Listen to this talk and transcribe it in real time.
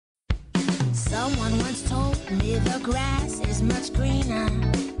Someone once told me the grass is much greener.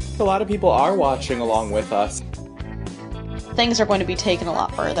 A lot of people are watching along with us. Things are going to be taken a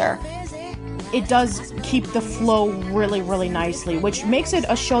lot further. It does keep the flow really, really nicely, which makes it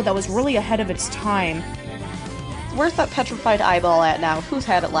a show that was really ahead of its time. Where's that petrified eyeball at now? Who's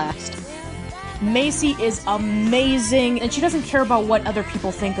had it last? Macy is amazing, and she doesn't care about what other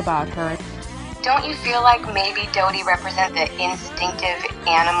people think about her. Don't you feel like maybe Dodie represents the instinctive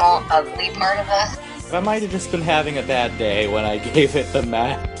animal, ugly part of us? I might have just been having a bad day when I gave it the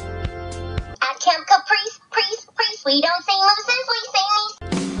meh. At Camp Caprice, we don't sing mooses, we sing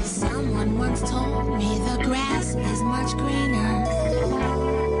these. Someone once told me the grass is much greener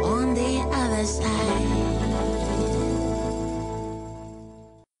on the other side.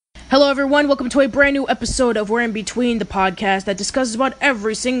 Hello everyone, welcome to a brand new episode of We're In Between, the podcast that discusses about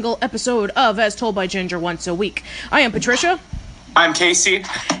every single episode of As Told by Ginger once a week. I am Patricia. I'm Casey.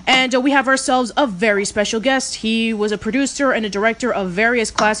 And we have ourselves a very special guest. He was a producer and a director of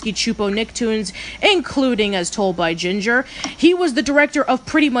various Klasky Csupo Nicktoons, including As Told by Ginger. He was the director of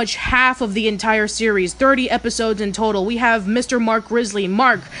pretty much half of the entire series, 30 episodes in total. We have Mr. Mark Risley.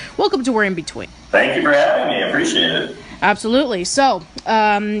 Mark, welcome to We're In Between. Thank you for having me. I appreciate it. Absolutely. So,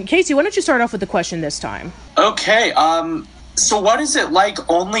 Casey, why don't you start off with the question this time? Okay, so what is it like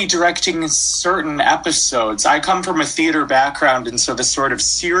only directing certain episodes? I come from a theater background, and so the sort of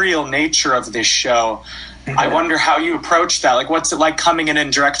serial nature of this show, I wonder how you approach that. Like, what's it like coming in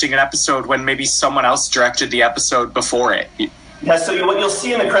and directing an episode when maybe someone else directed the episode before it? Yeah, so what you'll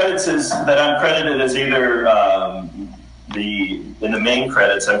see in the credits is that I'm credited as either in the main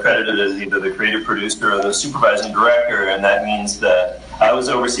credits, I'm credited as either the creative producer or the supervising director, and that means that I was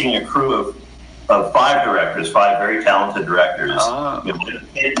overseeing a crew of 5 directors, 5 very talented directors.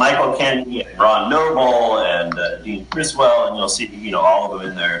 Michael Kennedy and Ron Noble and Dean Criswell, and you'll see, all of them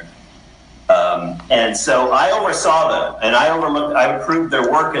in there. And so I oversaw them, and I approved their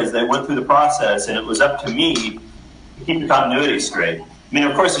work as they went through the process, and it was up to me to keep the continuity straight. I mean,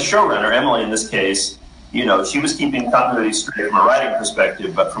 of course, the showrunner, Emily in this case, she was keeping continuity straight from a writing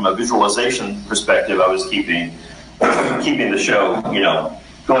perspective, but from a visualization perspective, I was keeping the show,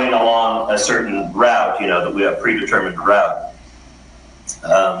 going along a certain route, that we have predetermined route.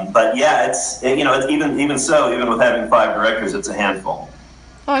 But yeah, it's even with having 5 directors, it's a handful.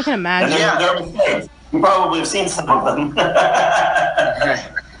 Oh, I can imagine. And there are mistakes. You probably have seen some of them.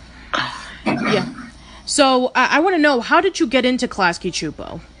 Yeah. So I want to know, how did you get into Klasky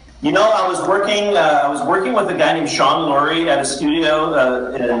Csupo? I was working with a guy named Sean Lurie at a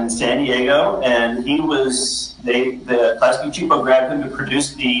studio in San Diego, and the Klasky Csupo grabbed him to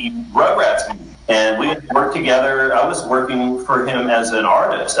produce the Rugrats movie. And we had worked together. I was working for him as an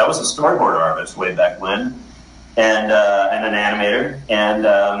artist. I was a storyboard artist way back when, and an animator. And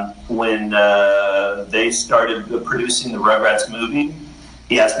when they started producing the Rugrats movie,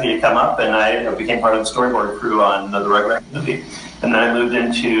 he asked me to come up, and I became part of the storyboard crew on the Rugrats movie. And then I moved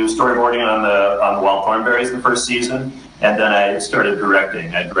into storyboarding on the Wild Thornberrys the first season, and then I started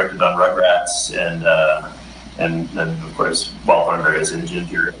directing. I directed on Rugrats and then of course Wild Thornberrys and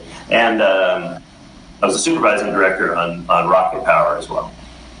Ginger, and I was a supervising director on Rocket Power as well.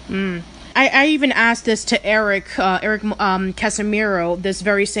 I even asked this to Eric Casimiro, this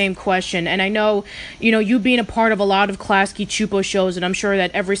very same question, and I know, you being a part of a lot of Klasky Csupo shows, and I'm sure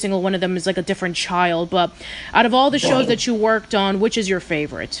that every single one of them is like a different child, but out of all the shows that you worked on, which is your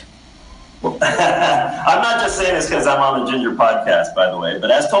favorite? I'm not just saying this because I'm on the Ginger podcast, by the way,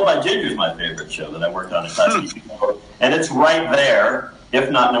 but As Told by Ginger is my favorite show that I worked on at Klasky Csupo, and it's right there, if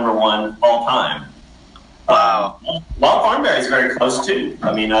not number 1 all time. Wow. Wild Thornberry is very close too.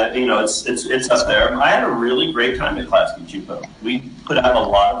 I mean, it's up there. I had a really great time at Klasky Csupo. We put out a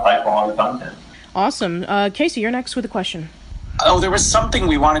lot of high quality content. Awesome. Casey, you're next with a question. Oh, there was something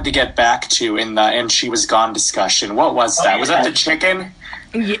we wanted to get back to in the "And She Was Gone" discussion. What was that? Was that the chicken?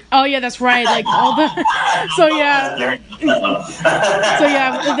 Yeah. Oh yeah, that's right. Like all the. So yeah.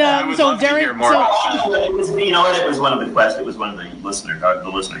 So Derek. It was, it was one of the questions. It was one of the listener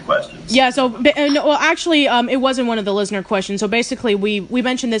questions. Yeah. So actually, it wasn't one of the listener questions. So basically, we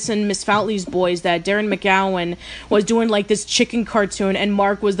mentioned this in Miss Foutley's Boys that Darren McGowan was doing like this chicken cartoon, and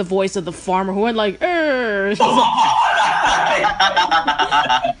Mark was the voice of the farmer who went like, "That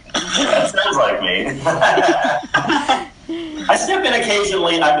sounds like me." I step in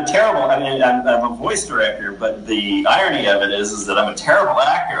occasionally. I'm a voice director, but the irony of it is that I'm a terrible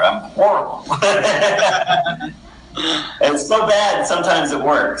actor. I'm horrible. It's so bad, sometimes it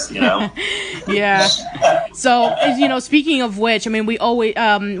works, you know? Yeah. So, you know, speaking of which, I mean, we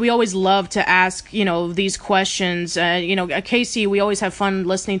always love to ask, you know, these questions. You know, Casey, we always have fun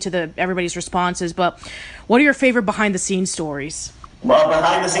listening to everybody's responses, but what are your favorite behind-the-scenes stories? Well,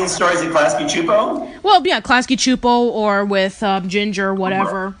 behind-the-scenes stories at Klasky Csupo? Well, yeah, Klasky Csupo or with Ginger,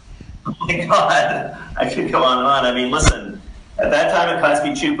 whatever. Oh my God, I could go on and on. I mean, listen, at that time at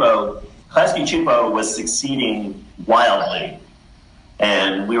Klasky Csupo was succeeding wildly.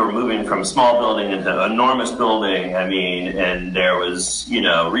 And we were moving from small building into enormous building. I mean, and there was, you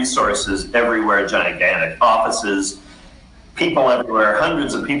know, resources everywhere, gigantic offices, people everywhere,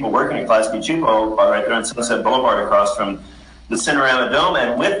 hundreds of people working at Klasky Csupo right there on Sunset Boulevard across from the Cinerama Dome.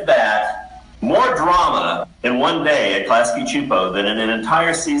 And with that, more drama in one day at Klasky Csupo than in an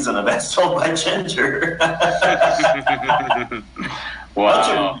entire season of As Told by Ginger.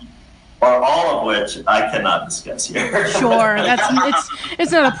 Wow. Or all of which I cannot discuss here. Sure,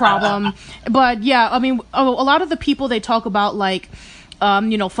 it's not a problem. But yeah, I mean, a lot of the people they talk about, like,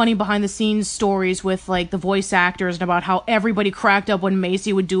 you know, funny behind the scenes stories with like the voice actors and about how everybody cracked up when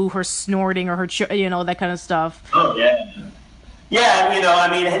Macy would do her snorting or her, you know, that kind of stuff. Oh yeah. Yeah, you know, I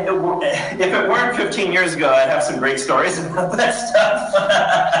mean, if it weren't 15 years ago, I'd have some great stories about that stuff.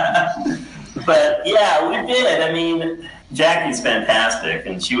 But yeah, we did. I mean, Jackie's fantastic,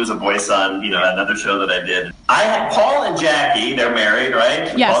 and she was a voice on, you know, another show that I did. I had Paul and Jackie, they're married,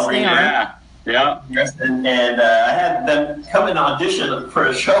 right? Yes, Paul they are. Yeah. And I had them come and audition for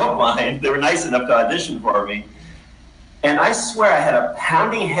a show of mine. They were nice enough to audition for me. And I swear I had a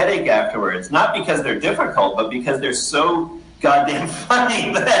pounding headache afterwards, not because they're difficult, but because they're so goddamn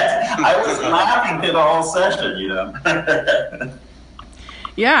funny that I was laughing through the whole session, you know.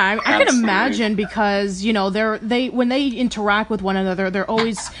 Yeah, I can imagine, because, you know, when they interact with one another, they're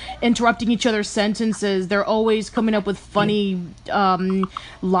always interrupting each other's sentences. They're always coming up with funny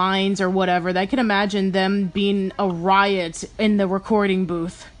lines or whatever. I can imagine them being a riot in the recording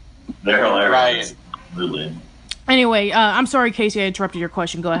booth. They're hilarious. Right. Really. Anyway, I'm sorry, Casey, I interrupted your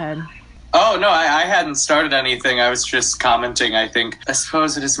question. Go ahead. Oh, no, I hadn't started anything. I was just commenting, I think. I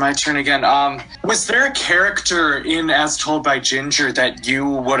suppose it is my turn again. Was there a character in As Told by Ginger that you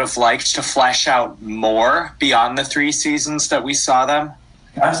would have liked to flesh out more beyond the 3 seasons that we saw them?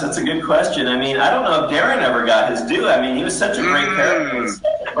 Gosh, that's a good question. I mean, I don't know if Darren ever got his due. I mean, he was such a great character.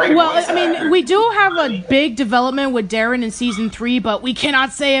 Well, I mean, we do have a big development with Darren in season 3, but we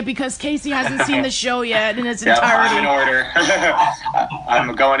cannot say it because Casey hasn't seen the show yet in its entirety. I'm in order.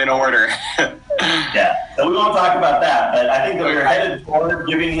 I'm going in order. Yeah, so we won't talk about that, but I think that we're headed forward,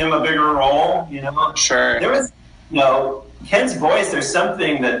 giving him a bigger role, you know? Sure. There was, you know, Ken's voice, there's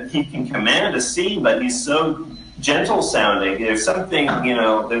something that he can command a scene, but he's so gentle sounding. There's something, you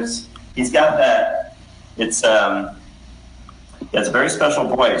know, he's got that, it's a very special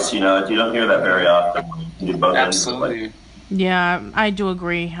voice, you know, you don't hear that very often. You do both. Absolutely. Yeah, I do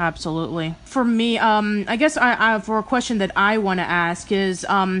agree, absolutely. For me, I guess for a question that I want to ask is,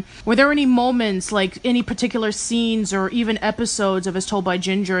 were there any moments, like any particular scenes or even episodes of As Told by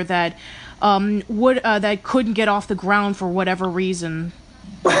Ginger that that couldn't get off the ground for whatever reason?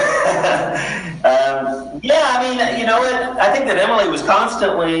 Yeah, I mean, you know what? I think that Emily was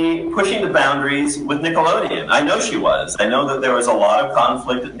constantly pushing the boundaries with Nickelodeon. I know she was. I know that there was a lot of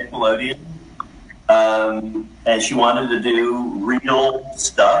conflict at Nickelodeon. And she wanted to do real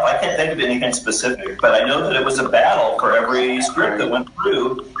stuff. I can't think of anything specific, but I know that it was a battle for every script that went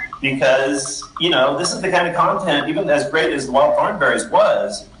through, because, you know, this is the kind of content, even as great as The Wild Thornberrys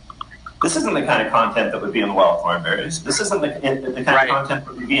was, this isn't the kind of content that would be in The Wild Thornberrys. This isn't the kind of content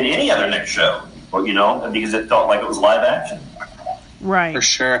that would be in any other Nick show, or, you know, because it felt like it was live action. Right. For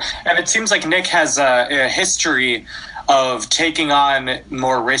sure. And it seems like Nick has a history of taking on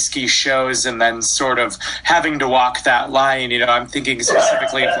more risky shows and then sort of having to walk that line. You know, I'm thinking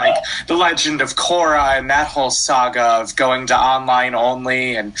specifically of like The Legend of Korra and that whole saga of going to online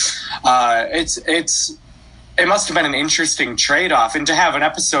only. And it must have been an interesting trade-off. And to have an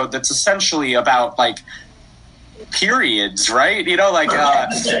episode that's essentially about like periods, right? You know, like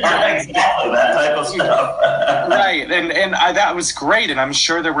exactly that type of stuff. Right, and that was great, and I'm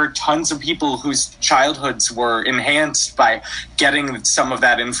sure there were tons of people whose childhoods were enhanced by getting some of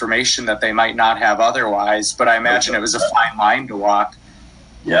that information that they might not have otherwise, but I imagine it was a fine line to walk.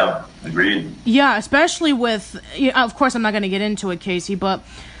 Yeah, agreed. Yeah, especially with, of course I'm not going to get into it, Casey, but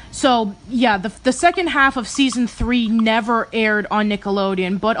so, yeah, the second half of season 3 never aired on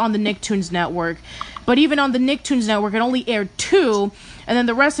Nickelodeon, but on the Nicktoons network. But even on the Nicktoons network, it only aired 2, and then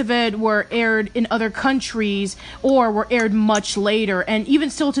the rest of it were aired in other countries or were aired much later. And even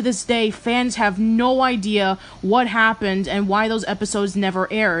still to this day, fans have no idea what happened and why those episodes never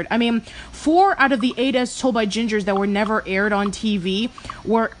aired. I mean, 4 out of the 8 as told by Gingers that were never aired on TV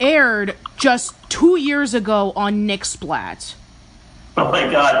were aired just 2 years ago on Nick Splat. Oh my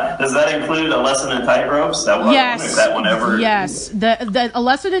God! Does that include A Lesson in Tightropes? Yes. That one ever? Yes. The A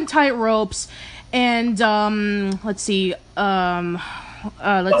Lesson in Tightropes, and let's see.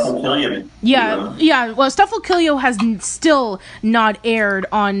 Stuff Will Kill You. Yeah. Well, Stuff Will Kill You has still not aired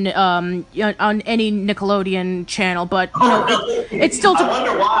on any Nickelodeon channel, but you know it's still. I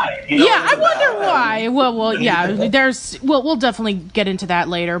wonder why. I wonder why. Well, yeah. We'll definitely get into that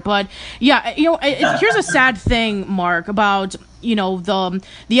later, but yeah, here's a sad thing, Mark, about the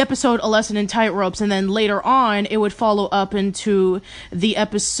episode A Lesson in Tightropes, and then later on it would follow up into the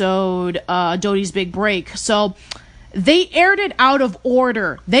episode Dodie's Big Break. So they aired it out of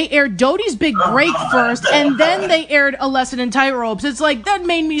order. They aired Dodie's Big Break first, and then they aired A Lesson in Tightropes. It's like, that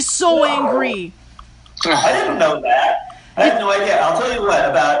made me so angry. I didn't know that. I had no idea. I'll tell you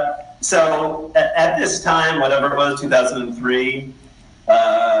what, so at this time, whatever it was, 2003,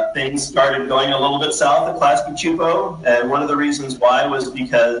 things started going a little bit south at Klasky Csupo, and one of the reasons why was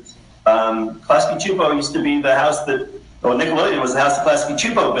because Klasky Csupo used to be the house Nickelodeon was the house that Klasky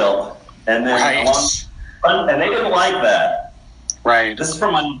Csupo built, and then and they didn't like that. Right. This is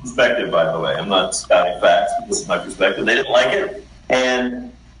from my perspective, by the way. I'm not spouting facts, but this is my perspective. They didn't like it,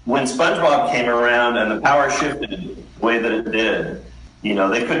 and when SpongeBob came around and the power shifted the way that it did,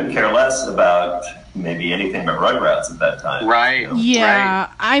 they couldn't care less about maybe anything but Rugrats at that time. Right. Yeah. Right.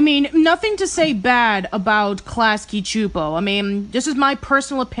 I mean, nothing to say bad about Klasky Csupo. I mean, this is my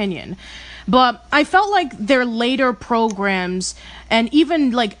personal opinion. But I felt like their later programs, and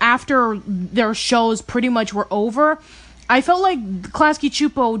even like after their shows pretty much were over, I felt like Klasky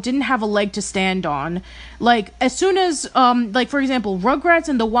Csupo didn't have a leg to stand on. Like, as soon as, for example, Rugrats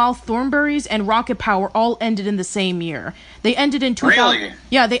and the Wild Thornberrys and Rocket Power all ended in the same year. They ended in 2000. Really?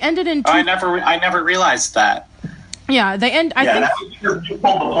 Yeah, they ended in. I never realized that. Yeah, they end. I think Nick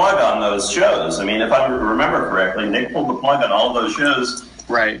pulled the plug on those shows. I mean, if I remember correctly, Nick pulled the plug on all those shows.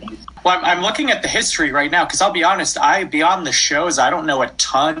 Right. Well, I'm looking at the history right now, because I'll be honest, beyond the shows, I don't know a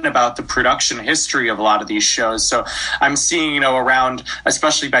ton about the production history of a lot of these shows. So I'm seeing, around,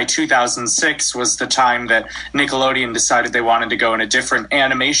 especially by 2006 was the time that Nickelodeon decided they wanted to go in a different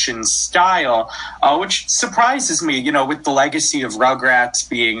animation style, which surprises me, with the legacy of Rugrats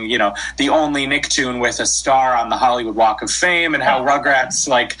being, the only Nicktoon with a star on the Hollywood Walk of Fame, and how Rugrats,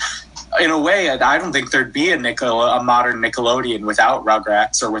 in a way, I don't think there'd be a modern Nickelodeon without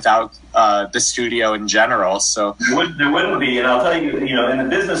Rugrats or without the studio in general. So there wouldn't be, and I'll tell you, in the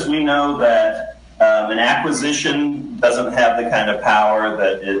business we know that an acquisition doesn't have the kind of power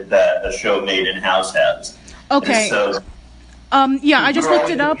that a show made in house has. Okay. And so, I just looked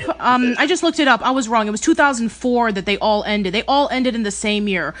it up. I was wrong. It was 2004 that they all ended. They all ended in the same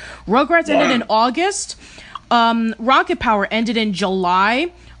year. Rugrats ended in August. Rocket Power ended in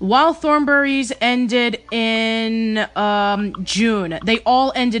July. Wild Thornberrys ended in June. They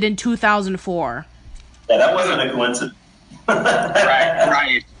all ended in 2004. Yeah, that wasn't a coincidence.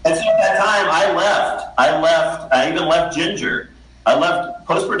 Right. And so at that time, I left. I even left Ginger. I left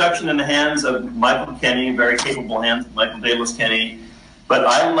post-production in the hands of Michael Kenny, very capable hands of Michael Davis Kenny. But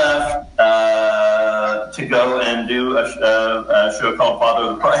I left to go and do a show called Father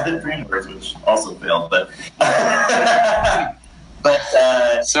of the Bride and Dreamers, which also failed. But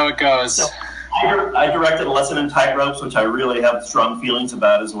so it goes. So I directed A Lesson in Tightropes, which I really have strong feelings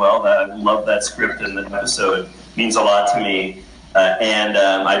about as well. I love that script, and the episode means a lot to me. And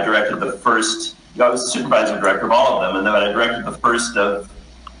I directed the first. I was the supervising director of all of them, and then I directed the first of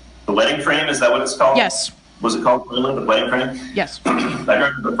The Wedding Frame. Is that what it's called? Yes. Was it called The Wedding Frame? Yes. I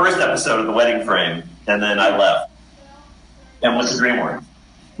directed the first episode of The Wedding Frame, and then I left and went to DreamWorks.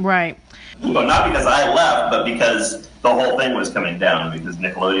 Right. Well, not because I left, but because the whole thing was coming down, because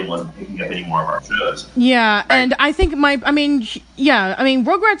Nickelodeon wasn't picking up any more of our shows. Yeah, and I think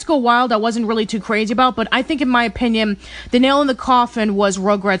Rugrats Go Wild I wasn't really too crazy about, but I think in my opinion, the nail in the coffin was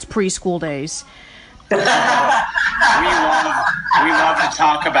Rugrats Preschool Days. We love to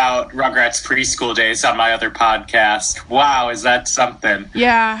talk about Rugrats Preschool Days on my other podcast. Wow, is that something?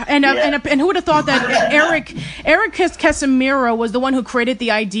 Yeah, and who would have thought that Eric Casimiro was the one who created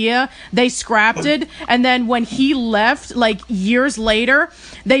the idea? They scrapped it, and then when he left, like years later,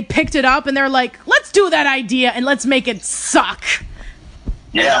 they picked it up and they're like, "Let's do that idea and let's make it suck."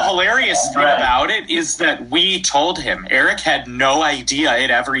 And the hilarious thing about it is that we told him. Eric had no idea it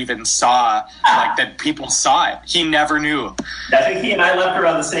ever even saw, like, that people saw it. He never knew. I think he and I left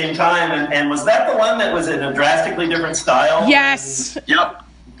around the same time, and was that the one that was in a drastically different style? Yes. Yep.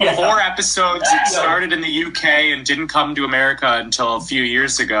 Yeah. 4 episodes. It started in the UK and didn't come to America until a few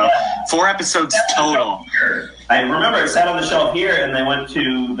years ago. 4 episodes total. I remember it sat on the shelf here, and they went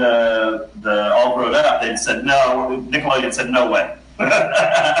to the All Grown Up. They said no. Nickelodeon said no way.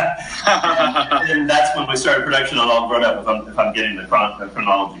 And that's when we started production on All Grown Up, if I'm getting the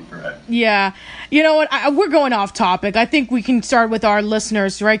chronology correct. Yeah. You know what? We're going off topic. I think we can start with our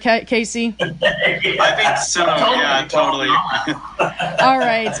listeners, right, Casey? I think so. Yeah, totally. All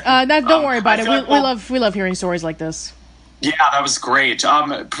right. Don't worry about it. We love hearing stories like this. Yeah, that was great.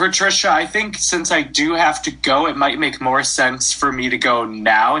 Patricia, I think since I do have to go, it might make more sense for me to go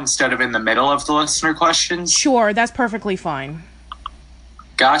now instead of in the middle of the listener questions. Sure, that's perfectly fine.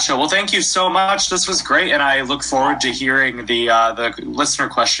 Gotcha. Well, thank you so much. This was great, and I look forward to hearing the listener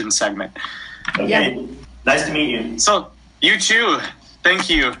question segment. Okay. Yeah. Nice to meet you. So, you too. Thank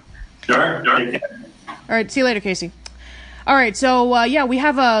you. Sure. All right. See you later, Casey. All right, so we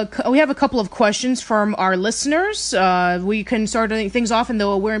have a couple of questions from our listeners. We can start things off, and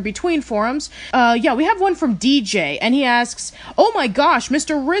though we're in between forums. We have one from DJ, and he asks, "Oh my gosh,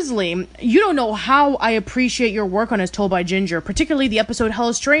 Mr. Risley, you don't know how I appreciate your work on As Told by Ginger, particularly the episode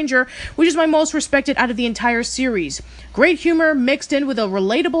Hello Stranger, which is my most respected out of the entire series. Great humor mixed in with a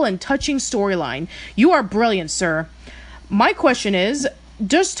relatable and touching storyline. You are brilliant, sir. My question is,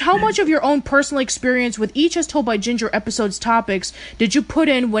 just how much of your own personal experience with each As Told by Ginger episode's topics did you put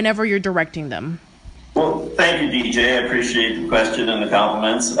in whenever you're directing them?" Well, thank you, DJ. I appreciate the question and the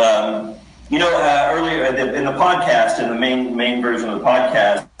compliments. Earlier in the podcast, in the main version of the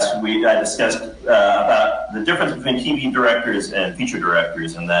podcast, I discussed about the difference between TV directors and feature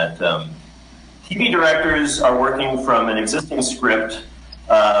directors, and that TV directors are working from an existing script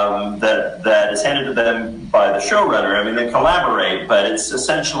that is handed to them by the showrunner. I mean, they collaborate, but it's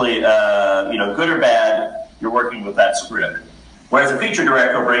essentially, good or bad, you're working with that script. Whereas a feature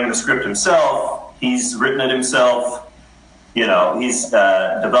director will bring the script himself, he's written it himself, he's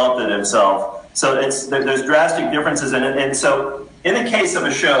developed it himself. So there's drastic differences in it. And so in the case of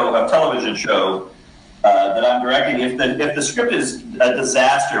a television show that I'm directing, if the script is a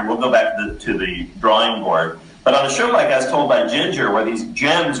disaster, we'll go back to the drawing board. But on a show like As Told by Ginger, where these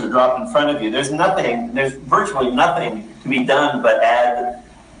gems are dropped in front of you, there's virtually nothing to be done but add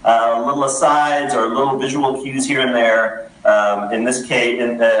little asides or little visual cues here and there. In this case,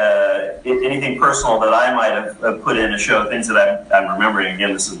 anything personal that I might have put in a show, things that I'm remembering.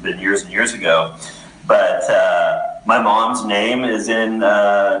 Again, this has been years and years ago. But my mom's name is in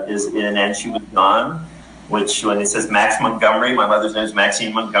And She Was Gone, which when it says Max Montgomery, my mother's name is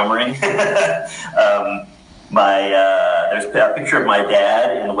Maxine Montgomery. There's a picture of my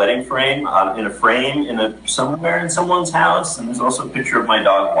dad in a wedding frame, in a frame somewhere in someone's house, and there's also a picture of my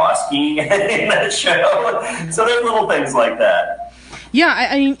dog Wasky in that show. So there's little things like that. Yeah,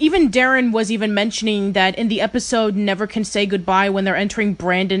 I mean, even Darren was even mentioning that in the episode Never Can Say Goodbye, when they're entering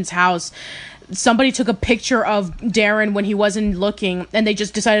Brandon's house, somebody took a picture of Darren when he wasn't looking, and they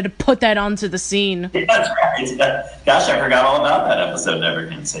just decided to put that onto the scene. Yeah, that's right. Gosh, I forgot all about that episode, Never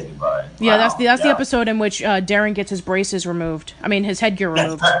Can Say Goodbye. Yeah, wow. That's the episode in which Darren gets his braces removed. I mean, his headgear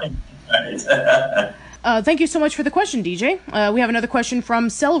removed. Right. Thank you so much for the question, DJ. We have another question from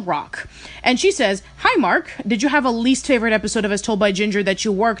Cell Rock. And she says, "Hi, Mark. Did you have a least favorite episode of As Told by Ginger that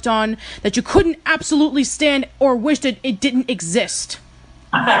you worked on that you couldn't absolutely stand or wished it didn't exist?"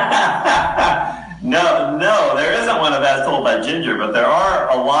 No, there isn't one of As Told by Ginger, but there are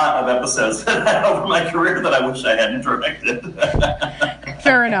a lot of episodes over my career that I wish I hadn't directed.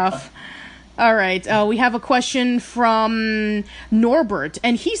 Fair enough. All right, we have a question from Norbert,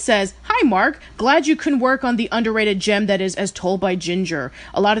 and he says, "Hi, Mark. Glad you can work on the underrated gem that is As Told by Ginger.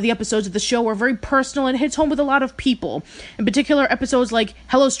 A lot of the episodes of the show are very personal and hits home with a lot of people. In particular, episodes like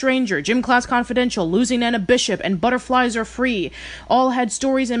Hello Stranger, Gym Class Confidential, Losing Anna Bishop, and Butterflies Are Free all had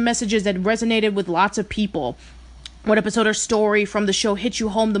stories and messages that resonated with lots of people. What episode or story from the show hit you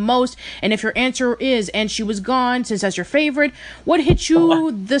home the most? And if your answer is And She Was Gone, since that's your favorite, what hit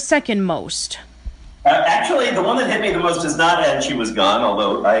you the second most?" Actually, the one that hit me the most is not And She Was Gone,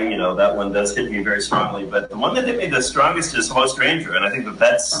 although that one does hit me very strongly. But the one that hit me the strongest is Hello Stranger, and I think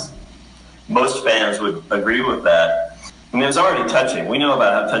that's most fans would agree with that. I mean, it was already touching. We know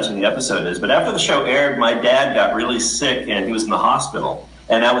about how touching the episode is. But after the show aired, my dad got really sick, and he was in the hospital.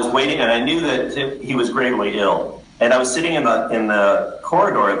 And I was waiting, and I knew that he was gravely ill. And I was sitting in the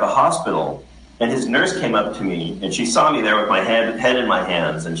corridor at the hospital, And his nurse came up to me, and she saw me there with my head in my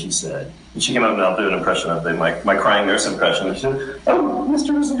hands, and she said, and she came up and I'll do an impression of my crying nurse impression. And she said, "Oh,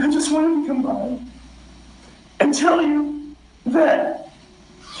 Mr. Risley, I just wanted to come by and tell you that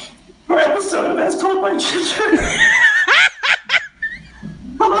your episode of As Told by Ginger,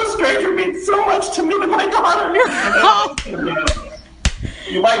 Hello Stranger, means so much to me and my daughter."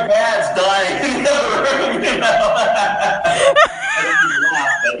 My dad's dying in the room, you know.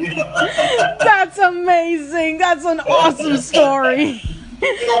 That's amazing. That's an awesome story.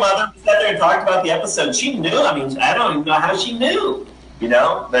 Single mother sat there and talked about the episode. She knew. I mean, I don't even know how she knew, you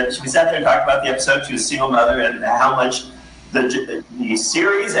know. But she sat there and talked about the episode. She was a single mother and how much the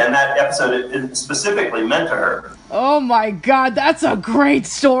series and that episode specifically meant to her. Oh my God, that's a great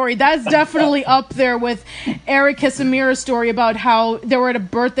story. That's definitely up there with Eric Casimira's story about how they were at a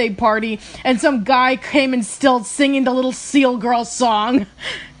birthday party and some guy came and still singing the little Seal Girl song.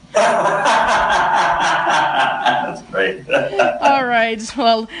 That's great. All right.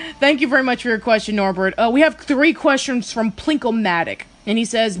 Well, thank you very much for your question, Norbert. We have 3 questions from Plinko-Matic. And he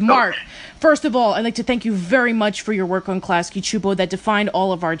says, Mark, first of all, I'd like to thank you very much for your work on Klasky Csupo that defined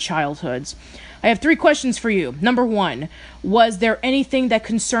all of our childhoods. I have 3 questions for you. Number 1, was there anything that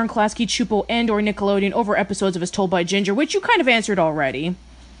concerned Klasky Csupo and or Nickelodeon over episodes of As Told by Ginger, which you kind of answered already?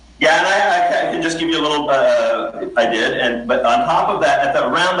 Yeah, and I can just give you a little, I did, but on top of that,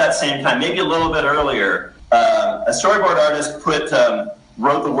 around that same time, maybe a little bit earlier, a storyboard artist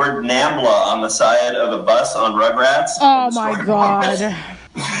wrote the word NAMBLA on the side of a bus on Rugrats. Oh my God.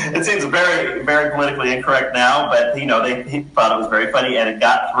 It seems very, very politically incorrect now, but he thought it was very funny, and it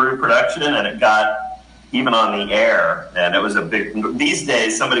got through production, and it got even on the air, and it was a big. These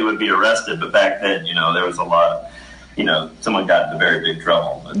days, somebody would be arrested, but back then, there was a lot. Someone got into very big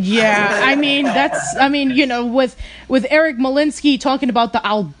trouble. But. Yeah, with Eric Malinsky talking about the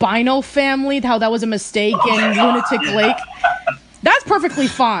albino family, how that was a mistake in Lunatic Lake. That's perfectly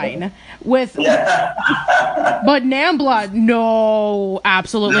fine. But NAMBLA, no,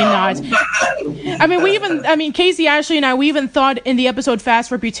 absolutely not. Casey, Ashley, and we even thought in the episode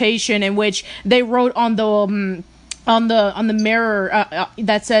Fast Reputation, in which they wrote on the mirror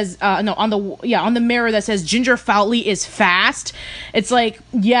that says on the mirror that says Ginger Foutley is fast. It's like,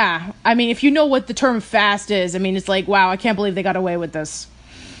 if you know what the term fast is, it's like, wow, I can't believe they got away with this.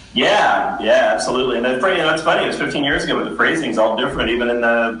 Yeah, absolutely. And it's funny. It was 15 years ago, but the phrasing's all different. Even in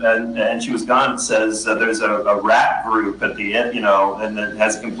and She Was Gone, it says there's a rap group at the end, and it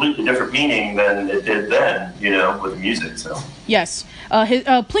has a completely different meaning than it did then, with the music. So yes.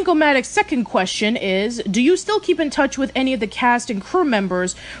 Plinko-Matic's second question is: do you still keep in touch with any of the cast and crew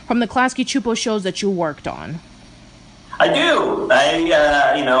members from the Klasky Csupo shows that you worked on? I do.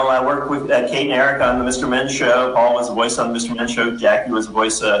 I work with Kate and Eric on the Mr. Men show. Paul was a voice on the Mr. Men show. Jackie was a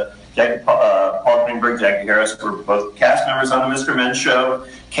voice. Paul Greenberg, Jackie Harris were both cast members on the Mr. Men show.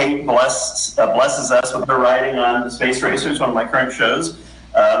 Kate blesses us with her writing on Space Racers, one of my current shows.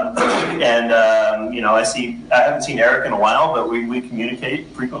 I haven't seen Eric in a while, but we communicate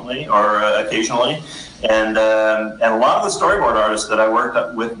frequently or occasionally. And a lot of the storyboard artists that I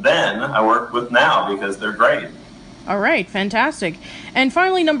worked with then, I work with now because they're great. All right, fantastic. And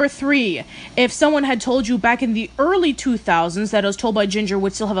finally, number 3, if someone had told you back in the early 2000s that As Told by Ginger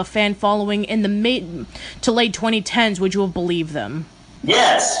would still have a fan following in the mid to late 2010s, would you have believed them?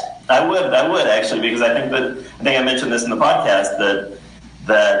 Yes, I would actually, because I think I mentioned this in the podcast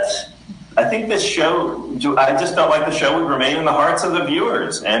that I think this show, I just felt like the show would remain in the hearts of the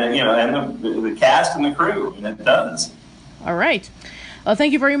viewers and the cast and the crew, and it does. All right.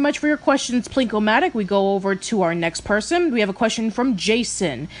 Thank you very much for your questions, Plinko-Matic. We go over to our next person. We have a question from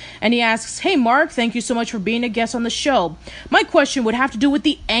Jason, and he asks, "Hey, Mark, thank you so much for being a guest on the show. My question would have to do with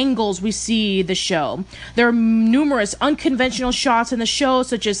the angles we see the show. There are numerous unconventional shots in the show,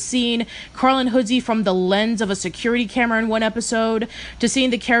 such as seeing Carlin Hoodsey from the lens of a security camera in one episode, to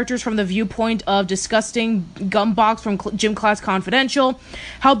seeing the characters from the viewpoint of Disgusting Gumbox from Gym Class Confidential.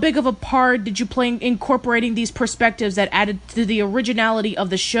 How big of a part did you play in incorporating these perspectives that added to the originality of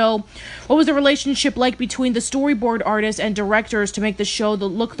the show? What was the relationship like between the storyboard artists and directors to make the show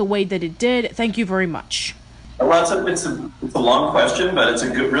look the way that it did? Thank you very much." Well, it's a long question, but it's a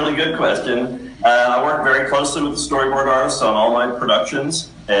really good question. I work very closely with the storyboard artists on all my productions,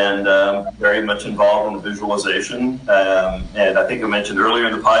 and very much involved in the visualization. And I think I mentioned earlier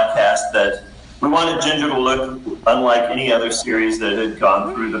in the podcast that we wanted Ginger to look unlike any other series that had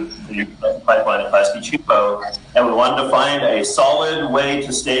gone through the pipeline at Klasky Csupo, and we wanted to find a solid way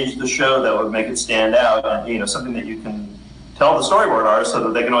to stage the show that would make it stand out, and something that you can tell the storyboard artist so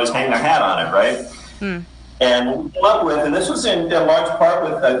that they can always hang their hat on it, right? And what we came up with, and this was in large part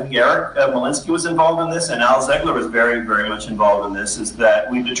with Eric Molinsky was involved in this, and Al Zegler was very, very much involved in this, is that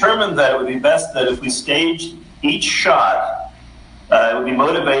we determined that it would be best that if we staged each shot, it would be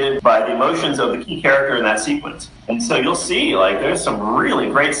motivated by the emotions of the key character in that sequence. And so you'll see, like, there's some really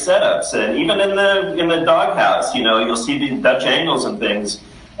great setups, and even in the doghouse, you know, you'll see the Dutch angles and things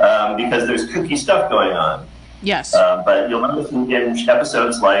because there's kooky stuff going on. Yes. But you'll notice in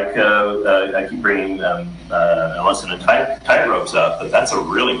episodes like, I keep bringing Ellison and Tightropes up, but that's a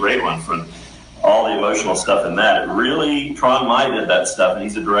really great one for all the emotional stuff in that. It really, Tron Mai did that stuff, and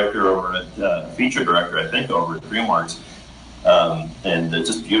he's a director over at, feature director, I think, over at DreamWorks. And it's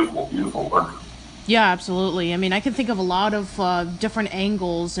just beautiful, beautiful work. Yeah, absolutely. I mean, I can think of a lot of different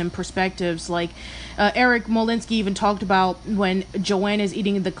angles and perspectives. Like Eric Molinsky even talked about when Joanne is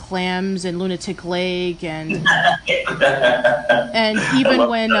eating the clams in Lunatic Lake, and and even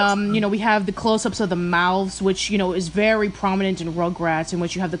when you know, we have the close-ups of the mouths, which, you know, is very prominent in Rugrats, in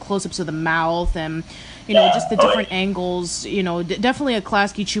which you have the close-ups of the mouth and, you know, just the different angles. You know, definitely a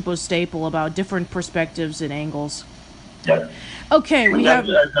Klasky Csupo staple about different perspectives and angles. Yep. Okay, we have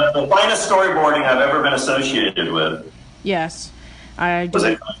the finest storyboarding I've ever been associated with. Yes, I do. Was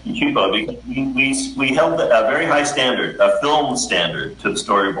at Klasky Csupo, because we held a very high standard, a film standard, to the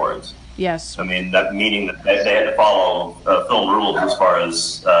storyboards. Yes. I mean, that meaning that they had to follow film rules as far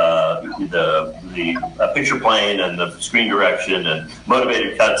as the picture plane and the screen direction and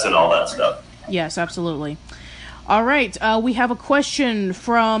motivated cuts and all that stuff. Yes, absolutely. All right, we have a question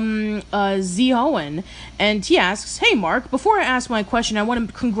from Z. Owen, and he asks, "Hey, Mark, before I ask my question, I want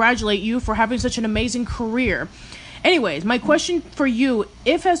to congratulate you for having such an amazing career. Anyways, my question for you,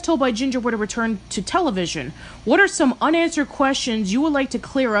 if As Told by Ginger were to return to television, what are some unanswered questions you would like to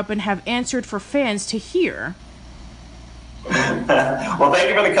clear up and have answered for fans to hear?" Well, thank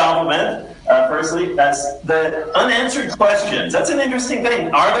you for the compliment. Firstly, that's the unanswered questions. That's an interesting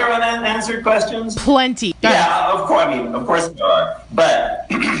thing. Are there unanswered questions? Plenty. Yeah, of course. I mean, of course there are. But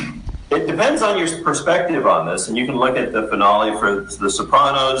it depends on your perspective on this. And you can look at the finale for The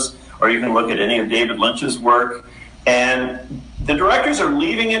Sopranos, or you can look at any of David Lynch's work. And the directors are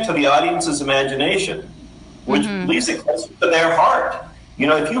leaving it to the audience's imagination, which leaves it closer to their heart. You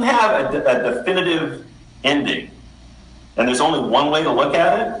know, if you have a definitive ending, and there's only one way to look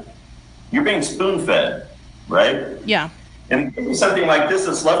at it, you're being spoon-fed, right? Yeah. And something like this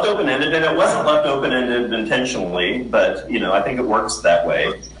is left open-ended, and it wasn't left open-ended intentionally, but, you know, I think it works that way.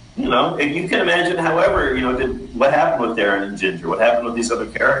 You know, if you can imagine, however, you know, what happened with Darren and Ginger, what happened with these other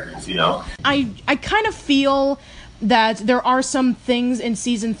characters, you know? I kind of feel that there are some things in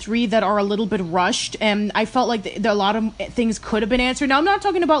season 3 that are a little bit rushed, and I felt like a lot of things could have been answered. Now, I'm not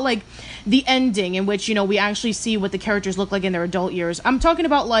talking about, like, the ending in which, you know, we actually see what the characters look like in their adult years. I'm talking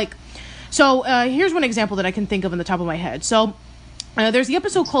about, like, so here's one example that I can think of on the top of my head. So there's the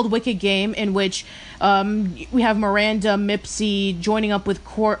episode called Wicked Game, in which we have Miranda Mipsy joining up with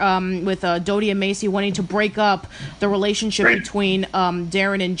Dodie and Macy, wanting to break up the relationship between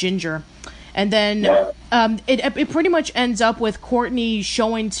Darren and Ginger. And then it pretty much ends up with Courtney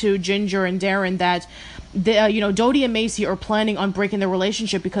showing to Ginger and Darren that you know, Dodie and Macy are planning on breaking their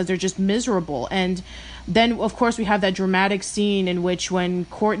relationship because they're just miserable. And then, of course, we have that dramatic scene in which when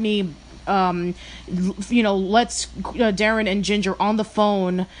Courtney you know, lets Darren and Ginger on the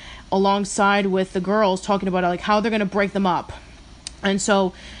phone alongside with the girls, talking about like how they're going to break them up. And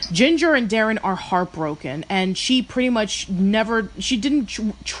so Ginger and Darren are heartbroken, and she pretty much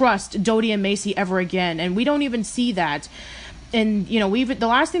didn't trust Dodie and Macy ever again. And we don't even see that. And, you know, the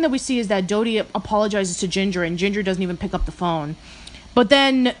last thing that we see is that Dodie apologizes to Ginger, and Ginger doesn't even pick up the phone. But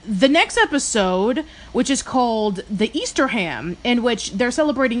then the next episode, which is called The Easter Ham, in which they're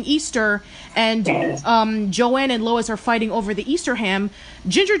celebrating Easter, and Joanne and Lois are fighting over the Easter ham,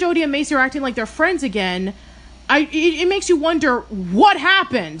 Ginger, Dodie, and Macy are acting like they're friends again. It makes you wonder what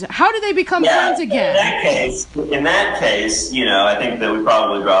happened. How did they become friends again? In that case, you know, I think that we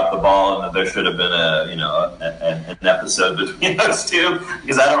probably dropped the ball, and that there should have been an episode between those two,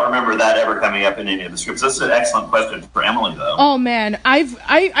 because I don't remember that ever coming up in any of the scripts. That's an excellent question for Emily, though. Oh man,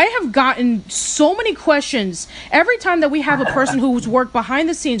 I have gotten so many questions every time that we have a person who's worked behind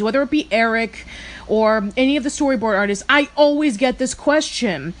the scenes, whether it be Eric or any of the storyboard artists. I always get this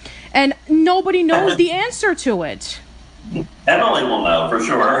question, and nobody knows the answer to it. Emily will know for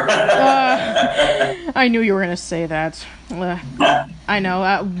sure. I knew you were going to say that. I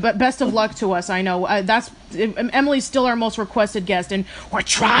know. But best of luck to us. I know. Emily's still our most requested guest, and we're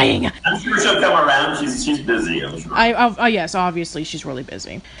trying. I'm sure she'll come around. She's busy, I'm sure. Yes, obviously she's really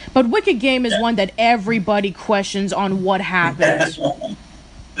busy. But Wicked Game is one that everybody questions on what happened.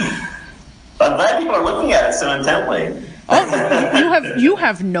 I'm glad people are looking at it so intently. Oh, you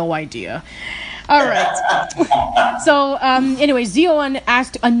have no idea. All right. So, anyway, Zeon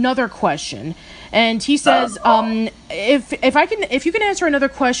asked another question, and he says, if you can answer another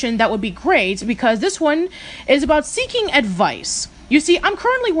question, that would be great, because this one is about seeking advice. You see, I'm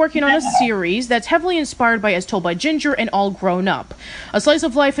currently working on a series that's heavily inspired by As Told by Ginger and All Grown Up, a slice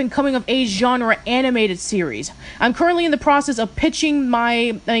of life and coming of age genre animated series. I'm currently in the process of creating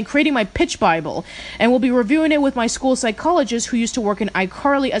my pitch Bible, and will be reviewing it with my school psychologist who used to work in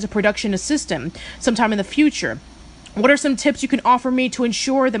iCarly as a production assistant sometime in the future. What are some tips you can offer me to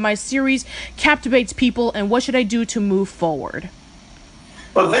ensure that my series captivates people, and what should I do to move forward?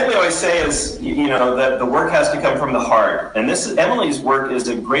 Well, the thing we always say is, that the work has to come from the heart. And Emily's work is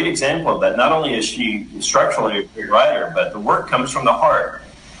a great example of that. Not only is she structurally a great writer, but the work comes from the heart.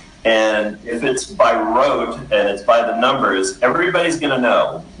 And if it's by rote and it's by the numbers, everybody's going to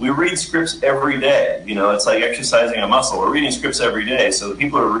know. We read scripts every day. It's like exercising a muscle. We're reading scripts every day. So the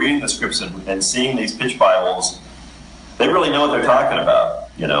people who are reading the scripts and seeing these pitch Bibles, they really know what they're talking about,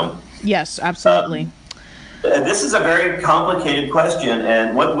 Yes, absolutely. This is a very complicated question,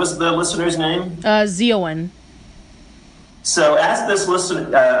 and what was the listener's name? Zeoen. So ask this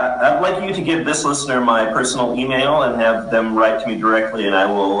listener, I'd like you to give this listener my personal email and have them write to me directly, and I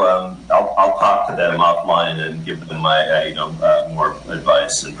will, I'll talk to them offline and give them my, more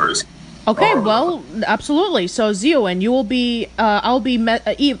advice in person. Okay, well, absolutely. So, Zeoen, you will be, I'll be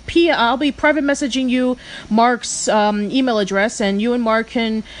private messaging you Mark's email address, and you and Mark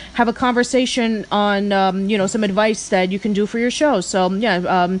can have a conversation on, some advice that you can do for your show. So,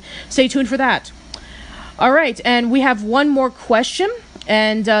 stay tuned for that. All right, and we have one more question,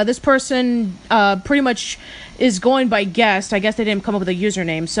 and this person pretty much is going by guest. I guess they didn't come up with a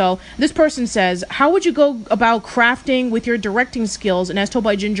username. So this person says, how would you go about crafting with your directing skills and As Told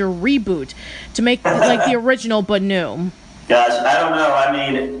by Ginger reboot to make like the original but new? Gosh, I don't know. I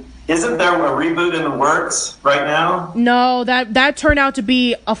mean, isn't there a reboot in the works right now? No, that turned out to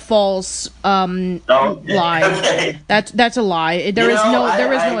be a false lie. Okay. That's a lie. There is no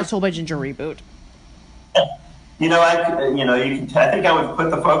As Told by Ginger reboot. I think I would put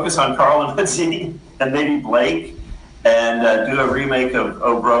the focus on Carl and Mitzi and maybe Blake and do a remake of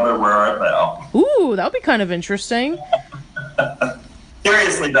Oh Brother, Where Art Thou? Ooh, that would be kind of interesting.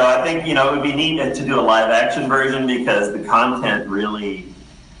 Seriously, though, I think, it would be neat to do a live action version because the content really,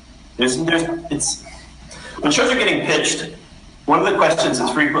 when shows are getting pitched, one of the questions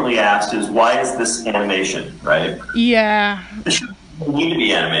that's frequently asked is, why is this animation, right? Yeah. This shouldn't need to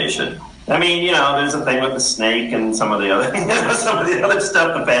be animation. I mean, there's a thing with the snake and some of the other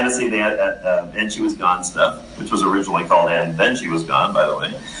stuff, the fantasy, And She Was Gone stuff, which was originally called And Then She Was Gone, by the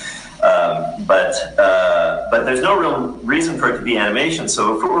way. But there's no real reason for it to be animation.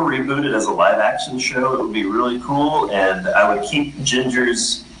 So if it were rebooted as a live action show, it would be really cool. And I would keep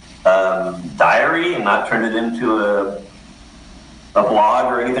Ginger's diary and not turn it into a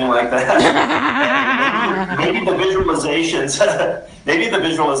blog or anything like that. maybe the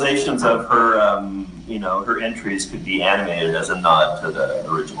visualizations of her, her entries could be animated as a nod to the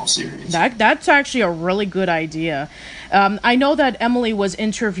original series. That's actually a really good idea. I know that Emily was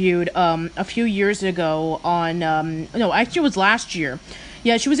interviewed a few years ago on, actually it was last year.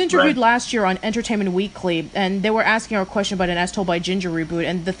 Yeah, she was interviewed last year on Entertainment Weekly, and they were asking her a question about an As Told by Ginger reboot,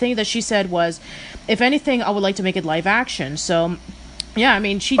 and the thing that she said was, if anything, I would like to make it live action. So, yeah, I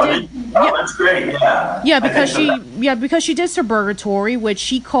mean, she did. That's great. Yeah. Yeah, because she did Suburgatory, which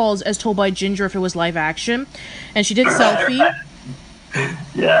she calls As Told by Ginger if it was live action, and she did Selfie.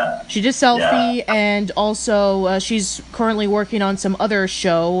 Yeah. She did Selfie, and also she's currently working on some other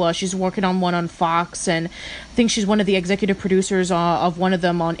show. She's working on one on Fox, and I think she's one of the executive producers of one of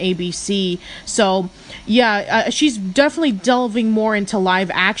them on ABC. So, yeah, she's definitely delving more into live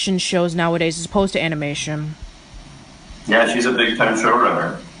action shows nowadays as opposed to animation. Yeah, she's a big-time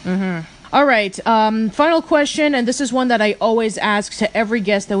showrunner. Mm-hmm. All right, final question, and this is one that I always ask to every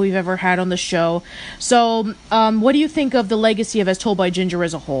guest that we've ever had on the show. So, what do you think of the legacy of As Told by Ginger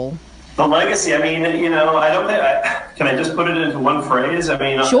as a whole? The legacy, I mean, I don't think, can I just put it into one phrase? I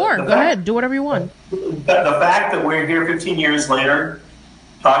mean, sure, go ahead, do whatever you want. The fact that we're here 15 years later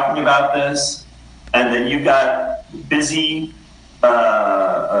talking about this, and that you've got busy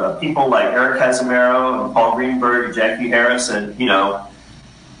people like Eric Casimiro and Paul Greenberg, Jackie Harris, and,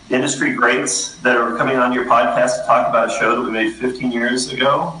 industry greats that are coming on your podcast to talk about a show that we made 15 years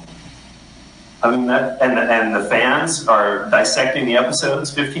ago. I mean, and the fans are dissecting the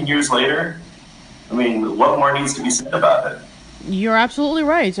episodes 15 years later. I mean, what more needs to be said about it? You're absolutely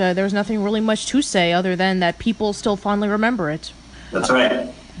right. There's nothing really much to say other than that people still fondly remember it. That's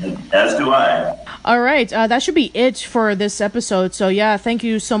right. As do I. All right, that should be it for this episode. So yeah, thank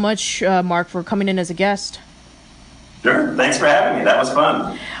you so much, Mark, for coming in as a guest. Sure. Thanks for having me. That was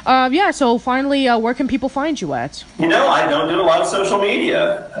fun. Yeah, so finally, where can people find you at? You know, I don't do a lot of social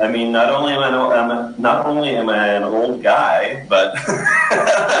media. I mean, not only am I an old guy, but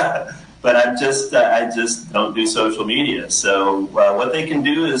but I just don't do social media. So what they can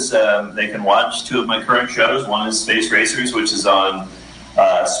do is they can watch two of my current shows. One is Space Racers, which is on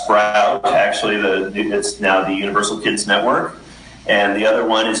Sprout. Actually, it's now the Universal Kids Network, and the other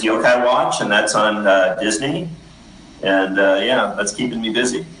one is Yokai Watch, and that's on Disney. And yeah, that's keeping me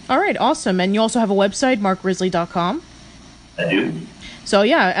busy. All right, awesome. And you also have a website, markrisley.com. I do. So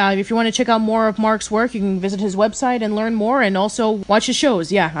yeah, if you want to check out more of Mark's work, you can visit his website and learn more, and also watch his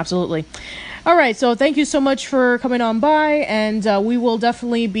shows. Yeah, absolutely. All right, so thank you so much for coming on by, and we will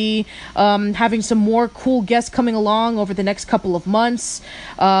definitely be having some more cool guests coming along over the next couple of months.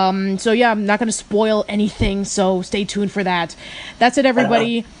 So yeah, I'm not going to spoil anything, so stay tuned for that. That's it,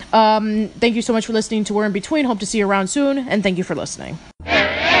 everybody. Thank you so much for listening to We're In Between. Hope to see you around soon, and thank you for listening.